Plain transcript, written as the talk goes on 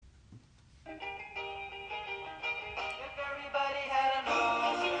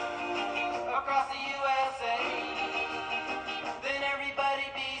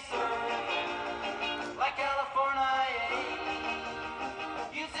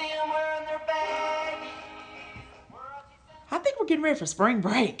getting ready for spring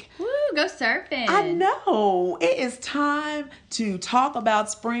break. Woo, go surfing. I know. It is time to talk about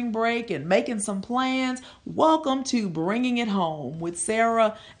spring break and making some plans. Welcome to Bringing It Home with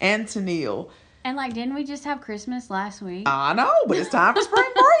Sarah and Tennille. And didn't we just have Christmas last week? I know, but it's time for spring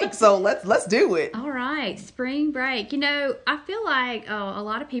break, so let's do it. All right, spring break. I feel like a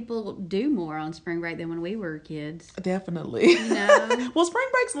lot of people do more on spring break than when we were kids. Definitely. Well, spring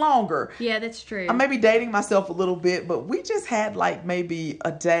break's longer. Yeah, that's true. I may be dating myself a little bit, but we just had maybe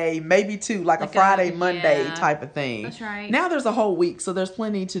a day, maybe two, a Friday, Monday type of thing. That's right. Now there's a whole week, so there's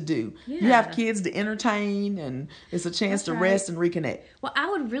plenty to do. Yeah. You have kids to entertain, and it's a chance to rest and reconnect. Well, I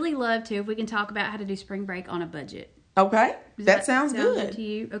would really love to if we can talk about how to do spring break on a budget. Okay, that sounds good. good To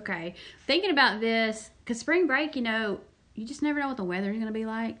you? Okay. Thinking about this, because spring break, you just never know what the weather is going to be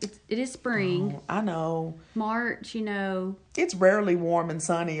like. It is spring. Oh, I know. March, It's rarely warm and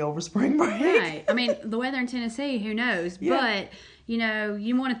sunny over spring break. Right. I mean, the weather in Tennessee, who knows? Yeah. But,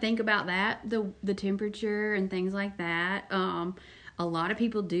 you want to think about that, the temperature and things like that. A lot of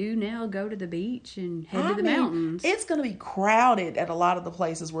people do now go to the beach and head to the mountains. It's going to be crowded at a lot of the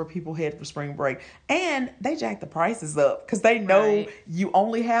places where people head for spring break. And they jack the prices up because they know you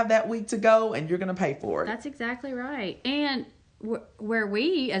only have that week to go and you're going to pay for it. That's exactly right. And where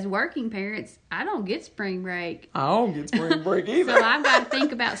we, as working parents, I don't get spring break. I don't get spring break either. So I've got to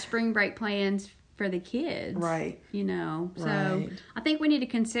think about spring break plans for the kids. Right. So Right. I think we need to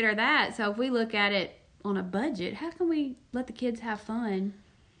consider that. So if we look at it on a budget, how can we let the kids have fun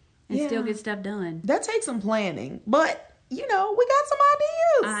and still get stuff done? That takes some planning, but we got some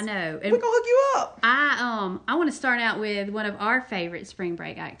ideas. I know. We're gonna hook you up. I want to start out with one of our favorite spring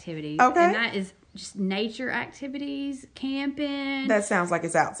break activities. Okay. And that is just nature activities, camping. That sounds like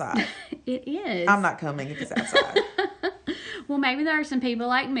it's outside. It is. I'm not coming if it's outside. Well, maybe there are some people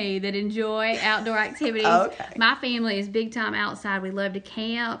like me that enjoy outdoor activities. Okay. My family is big time outside. We love to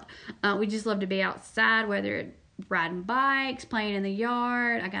camp. We just love to be outside, whether it's riding bikes, playing in the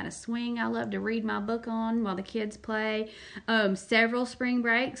yard. I got a swing I love to read my book on while the kids play. Several spring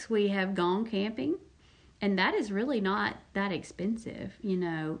breaks we have gone camping, and that is really not that expensive,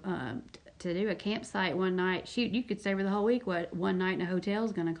 to do a campsite one night. Shoot, you could save for the whole week what one night in a hotel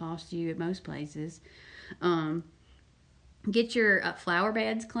is going to cost you at most places. Get your flower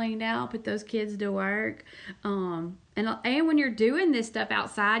beds cleaned out, put those kids to work. And when you're doing this stuff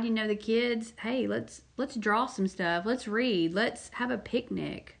outside, the kids, hey, let's draw some stuff. Let's read. Let's have a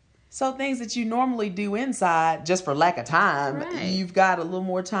picnic. So things that you normally do inside just for lack of time, Right. You've got a little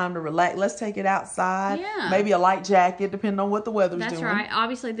more time to relax. Let's take it outside. Yeah. Maybe a light jacket, depending on what the weather's That's doing. right.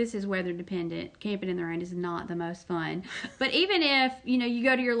 Obviously, this is weather dependent. Camping in the rain is not the most fun. But even if, you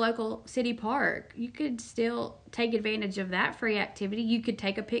go to your local city park, you could still take advantage of that free activity. You could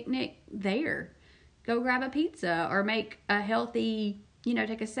take a picnic there. Go grab a pizza or make a healthy,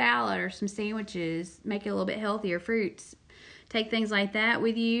 take a salad or some sandwiches. Make it a little bit healthier, fruits. Take things like that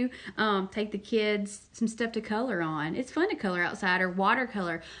with you. Take the kids some stuff to color on. It's fun to color outside or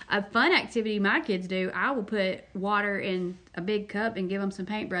watercolor. A fun activity my kids do, I will put water in a big cup and give them some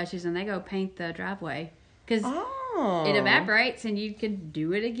paintbrushes and they go paint the driveway. Because it evaporates and you can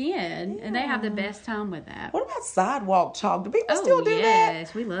do it again. Yeah. And they have the best time with that. What about sidewalk chalk? Do people still do that?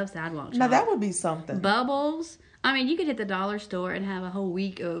 Yes, we love sidewalk chalk. Now that would be something. Bubbles. I mean, you could hit the dollar store and have a whole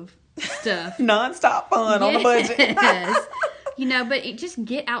week of stuff. Non-stop fun on the budget. Yes. But just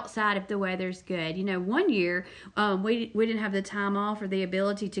get outside if the weather's good. One year we didn't have the time off or the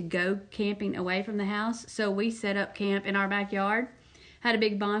ability to go camping away from the house, so we set up camp in our backyard, had a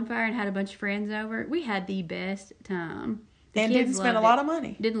big bonfire, and had a bunch of friends over. We had the best time. And didn't spend a lot of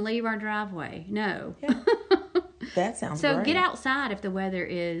money. Didn't leave our driveway. No. Yeah. That sounds so great. Get outside if the weather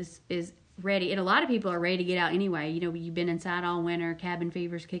is ready. And a lot of people are ready to get out anyway. You've been inside all winter, cabin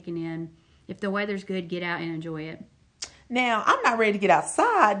fever's kicking in. If the weather's good, get out and enjoy it. Now, I'm not ready to get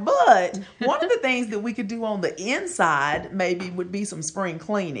outside, but one of the things that we could do on the inside maybe would be some spring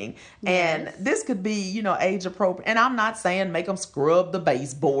cleaning. Yes. And this could be, age appropriate. And I'm not saying make them scrub the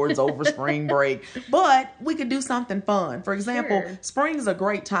baseboards over spring break, but we could do something fun. For example, spring is a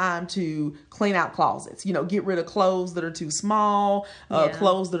great time to clean out closets. Get rid of clothes that are too small,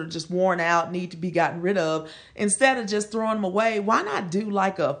 clothes that are just worn out, need to be gotten rid of. Instead of just throwing them away, why not do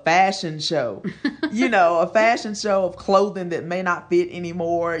like a fashion show? A fashion show of clothing that may not fit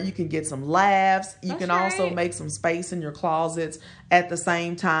anymore. You can get some laughs. You can also make some space in your closets at the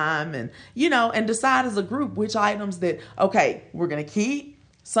same time, and and decide as a group which items that we're going to keep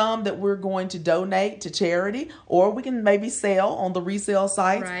some that we're going to donate to charity, or we can maybe sell on the resale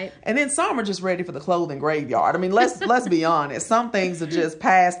sites. Right. And then some are just ready for the clothing graveyard. I mean, let's be honest. Some things are just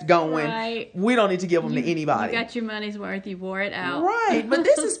past going. Right. We don't need to give them to anybody. You got your money's worth. You wore it out. Right. But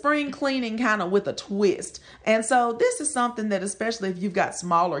this is spring cleaning kind of with a twist. And so this is something that, especially if you've got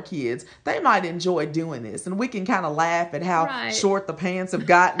smaller kids, they might enjoy doing this. And we can kind of laugh at how short the pants have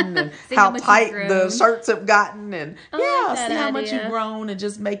gotten and how tight the shirts have gotten. And see how much you've grown, and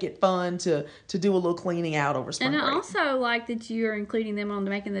just make it fun to do a little cleaning out over spring break. And I also like that you're including them on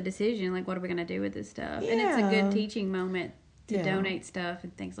making the decision, like, what are we going to do with this stuff? And it's a good teaching moment to donate stuff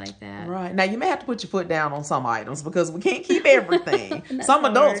and things like that. Right. Now, you may have to put your foot down on some items because we can't keep everything. Some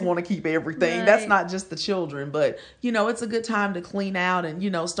adults want to keep everything. Right. That's not just the children. But, it's a good time to clean out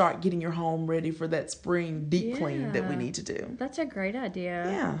and, start getting your home ready for that spring deep clean that we need to do. That's a great idea.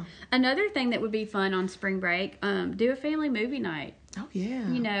 Yeah. Another thing that would be fun on spring break, do a family movie night. Oh,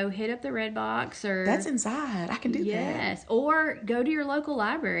 yeah. Hit up the Red Box or... That's inside. I can do that. Yes. Or go to your local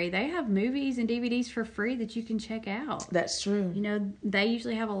library. They have movies and DVDs for free that you can check out. That's true. They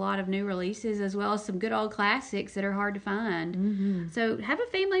usually have a lot of new releases as well as some good old classics that are hard to find. Mm-hmm. So have a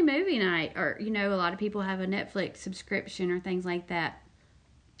family movie night. Or, a lot of people have a Netflix subscription or things like that.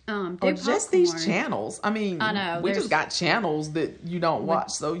 Or just these channels. I mean, I know, we just got channels that you don't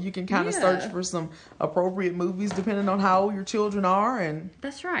watch, so you can kind of search for some appropriate movies depending on how old your children are. And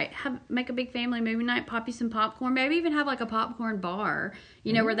that's right. Make a big family movie night. Pop you some popcorn. Maybe even have like a popcorn bar.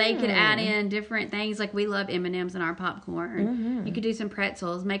 Where they could add in different things. Like we love M&Ms in our popcorn. Mm-hmm. You could do some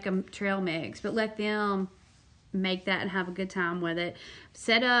pretzels, make them trail mix, but let them make that and have a good time with it.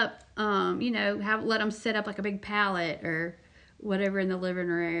 Set up, let them set up like a big pallet or whatever in the living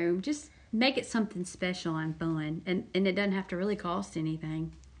room. Just make it something special and fun, and it doesn't have to really cost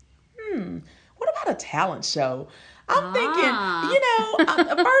anything. What about a talent show? I'm thinking,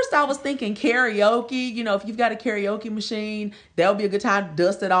 at first I was thinking karaoke. If you've got a karaoke machine, that'll be a good time to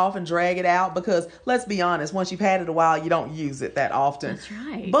dust it off and drag it out because, let's be honest, once you've had it a while, you don't use it that often. That's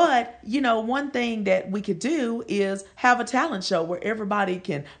right. But, one thing that we could do is have a talent show where everybody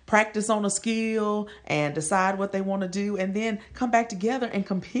can practice on a skill and decide what they want to do and then come back together and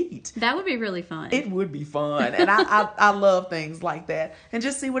compete. That would be really fun. It would be fun. And I love things like that. And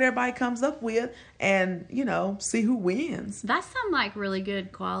just see what everybody comes up with and, see who wins. That's some really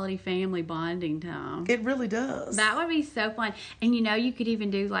good quality family bonding time. It really does. That would be so fun. And you could even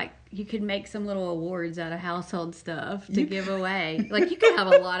do you could make some little awards out of household stuff to give away. You could have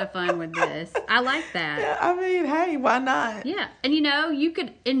a lot of fun with this. I like that. Yeah, I mean, hey, why not? Yeah. And you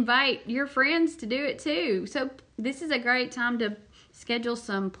could invite your friends to do it too. So this is a great time to schedule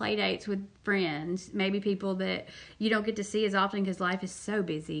some play dates with friends, maybe people that you don't get to see as often because life is so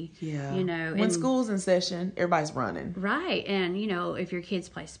busy. Yeah. When school's in session, everybody's running. Right. And, if your kids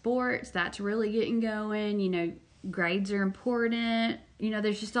play sports, that's really getting going. Grades are important.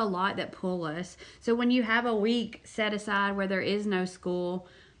 There's just a lot that pull us. So when you have a week set aside where there is no school,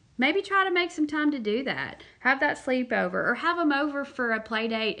 maybe try to make some time to do that. Have that sleepover or have them over for a play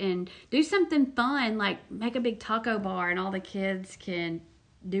date and do something fun, like make a big taco bar and all the kids can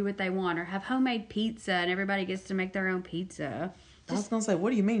do what they want, or have homemade pizza and everybody gets to make their own pizza. I was going to say,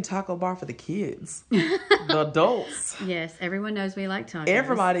 what do you mean taco bar for the kids? The adults. Yes, everyone knows we like tacos.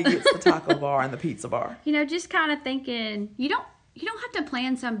 Everybody gets the taco bar and the pizza bar. Just kind of thinking, you don't have to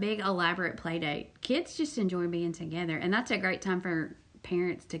plan some big elaborate play date. Kids just enjoy being together, and that's a great time for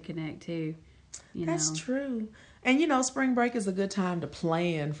parents to connect too. That's true. And, spring break is a good time to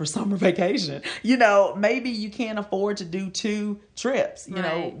plan for summer vacation. Maybe you can't afford to do 2 trips.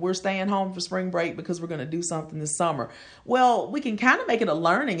 We're staying home for spring break because we're going to do something this summer. Well, we can kind of make it a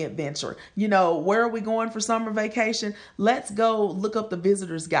learning adventure. Where are we going for summer vacation? Let's go look up the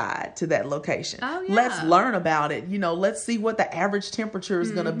visitor's guide to that location. Oh, yeah. Let's learn about it. Let's see what the average temperature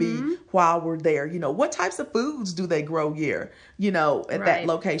is going to be while we're there. What types of foods do they grow here, at that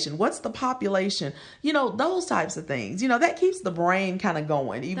location? What's the population? Those types of things. That keeps the brain kind of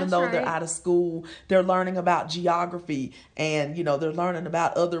going. Even though they're out of school, they're learning about geography and, they're learning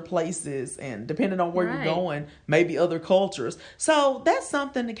about other places and depending on where you're going, maybe other cultures. So that's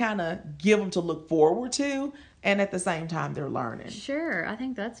something to kind of give them to look forward to. And at the same time, they're learning. Sure. I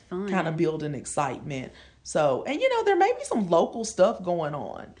think that's fun. Kind of building excitement. So, and there may be some local stuff going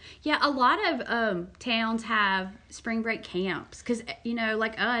on. Yeah, a lot of towns have spring break camps because,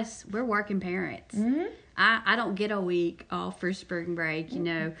 like us, we're working parents. Mm-hmm. I don't get a week off for spring break,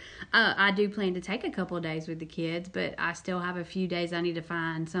 I do plan to take a couple of days with the kids, but I still have a few days I need to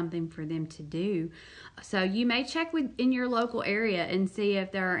find something for them to do. So you may check in your local area and see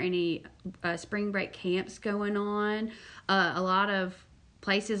if there are any spring break camps going on. A lot of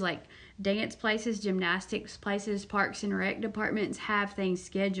places like dance places, gymnastics places, parks and rec departments have things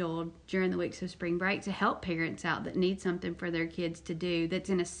scheduled during the weeks of spring break to help parents out that need something for their kids to do that's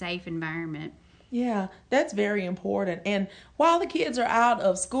in a safe environment. Yeah, that's very important. And while the kids are out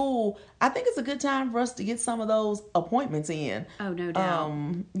of school, I think it's a good time for us to get some of those appointments in. Oh, no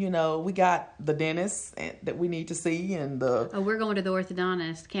doubt. We got the dentist that we need to see, and we're going to the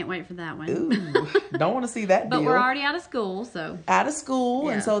orthodontist. Can't wait for that one. Ooh, don't want to see that But deal. we're already out of school, so. Out of school,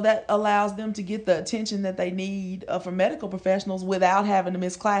 Yeah. and so that allows them to get the attention that they need from medical professionals without having to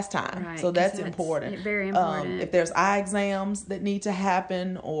miss class time. Right, So that's 'cause important. very important. If there's eye exams that need to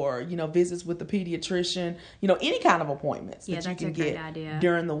happen, or visits with the pediatrician, any kind of appointments Yeah, that you that's can a great get idea.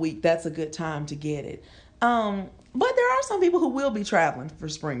 during the week, that's a good time to get it. But there are some people who will be traveling for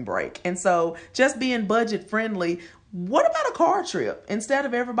spring break, and so just being budget friendly. What about a car trip? Instead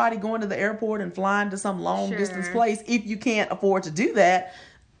of everybody going to the airport and flying to some long distance Sure. place, if you can't afford to do that,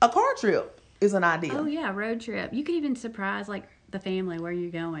 a car trip is an idea. Oh, yeah, road trip. You could even surprise, like, the family where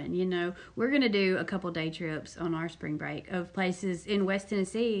you're going. We're going to do a couple day trips on our spring break of places in West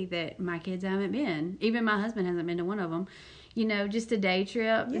Tennessee that my kids haven't been. Even my husband hasn't been to one of them. Just a day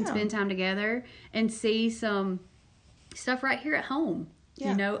trip and Yeah. spend time together and see some stuff right here at home.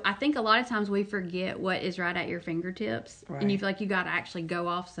 Yeah. I think a lot of times we forget what is right at your fingertips. Right. And you feel like you got to actually go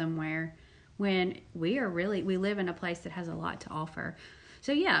off somewhere when we live in a place that has a lot to offer.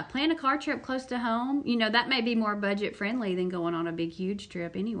 So yeah, plan a car trip close to home. That may be more budget friendly than going on a big, huge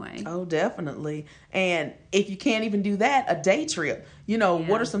trip anyway. Oh, definitely. And if you can't even do that, a day trip.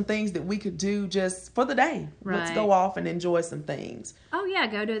 What are some things that we could do just for the day? Let's Right. go off and enjoy some things. Oh yeah,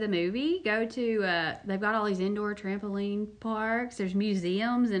 go to the movie. Go to they've got all these indoor trampoline parks. There's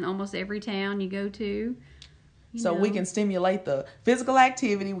museums in almost every town you go to. So we can stimulate the physical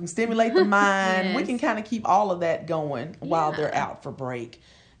activity, we can stimulate the mind, we Yes. can kind of keep all of that going while they're Yeah. out for break.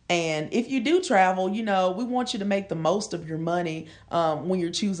 And if you do travel, we want you to make the most of your money when you're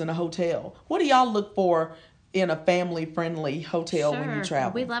choosing a hotel. What do y'all look for in a family-friendly hotel when you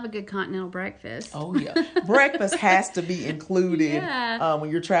travel? We love a good continental breakfast. Oh, yeah. Breakfast has to be included Yeah. when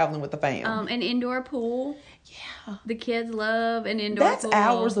you're traveling with the fam. An indoor pool. Yeah. The kids love an indoor That's pool.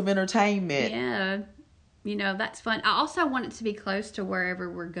 hours of entertainment. Yeah. That's fun. I also want it to be close to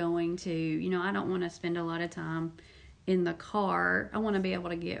wherever we're going to. I don't want to spend a lot of time in the car. I want to be able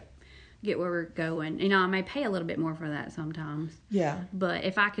to get where we're going. I may pay a little bit more for that sometimes. Yeah. But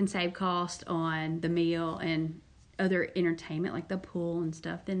if I can save cost on the meal and other entertainment like the pool and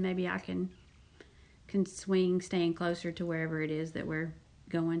stuff, then maybe I can swing staying closer to wherever it is that we're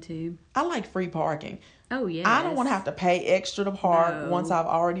going to. I like free parking. Oh, yes. I don't want to have to pay extra to park No. once I've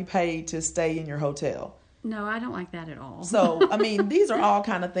already paid to stay in your hotel. No, I don't like that at all. So, these are all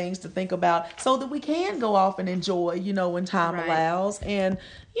kind of things to think about so that we can go off and enjoy, when time Right. allows. And,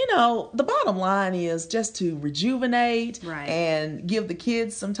 the bottom line is just to rejuvenate Right. and give the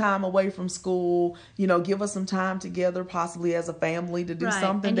kids some time away from school, give us some time together, possibly as a family to do Right.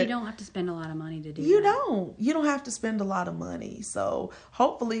 something And that you don't have to spend a lot of money to do You that. You don't have to spend a lot of money. So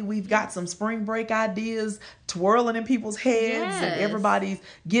hopefully we've got some spring break ideas twirling in people's heads and Yes. everybody's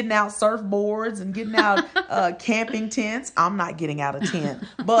getting out surfboards and getting out camping tents. I'm not getting out a tent,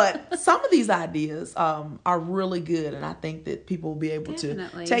 but some of these ideas are really good, and I think that people will be able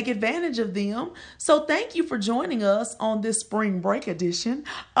Definitely. to take advantage of them. So thank you for joining us on this spring break edition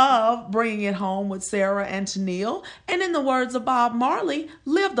of Bringing It Home with Sarah and Tennille. And in the words of Bob Marley,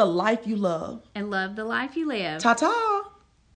 live the life you love. And love the life you live. Ta-ta!